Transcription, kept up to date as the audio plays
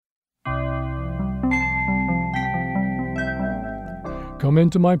"Come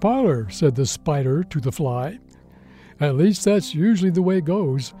into my parlor," said the spider to the fly. At least that's usually the way it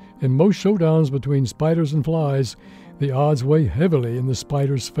goes. In most showdowns between spiders and flies, the odds weigh heavily in the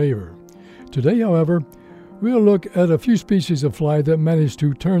spider's favor. Today, however, we'll look at a few species of fly that manage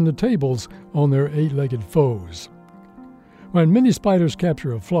to turn the tables on their eight-legged foes. When many spiders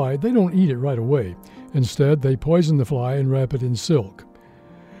capture a fly, they don't eat it right away. Instead, they poison the fly and wrap it in silk.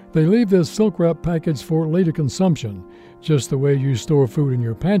 They leave this silk wrap package for later consumption, just the way you store food in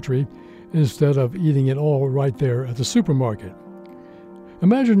your pantry, instead of eating it all right there at the supermarket.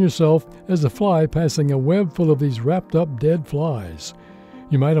 Imagine yourself as a fly passing a web full of these wrapped-up dead flies.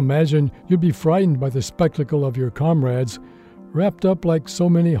 You might imagine you'd be frightened by the spectacle of your comrades wrapped up like so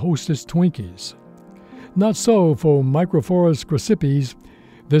many Hostess Twinkies. Not so for Microphorus crassipes.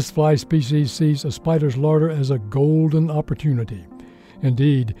 This fly species sees a spider's larder as a golden opportunity.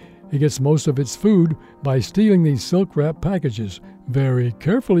 Indeed, it gets most of its food by stealing these silk-wrap packages, very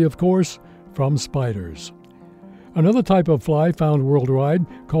carefully, of course, from spiders. Another type of fly found worldwide,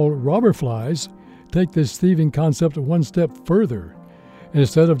 called robber flies, take this thieving concept one step further.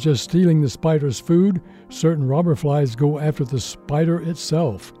 Instead of just stealing the spider's food, certain robber flies go after the spider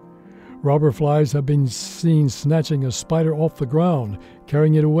itself. Robber flies have been seen snatching a spider off the ground,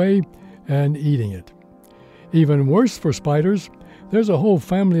 carrying it away, and eating it. Even worse for spiders, there's a whole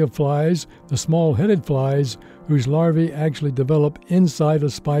family of flies, the small-headed flies, whose larvae actually develop inside a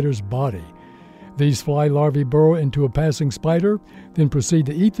spider's body. These fly larvae burrow into a passing spider, then proceed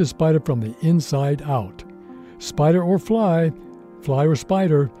to eat the spider from the inside out. Spider or fly or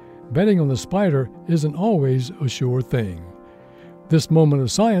spider, betting on the spider isn't always a sure thing. This moment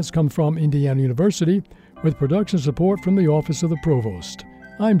of science comes from Indiana University with production support from the Office of the Provost.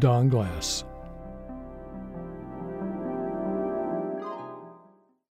 I'm Don Glass.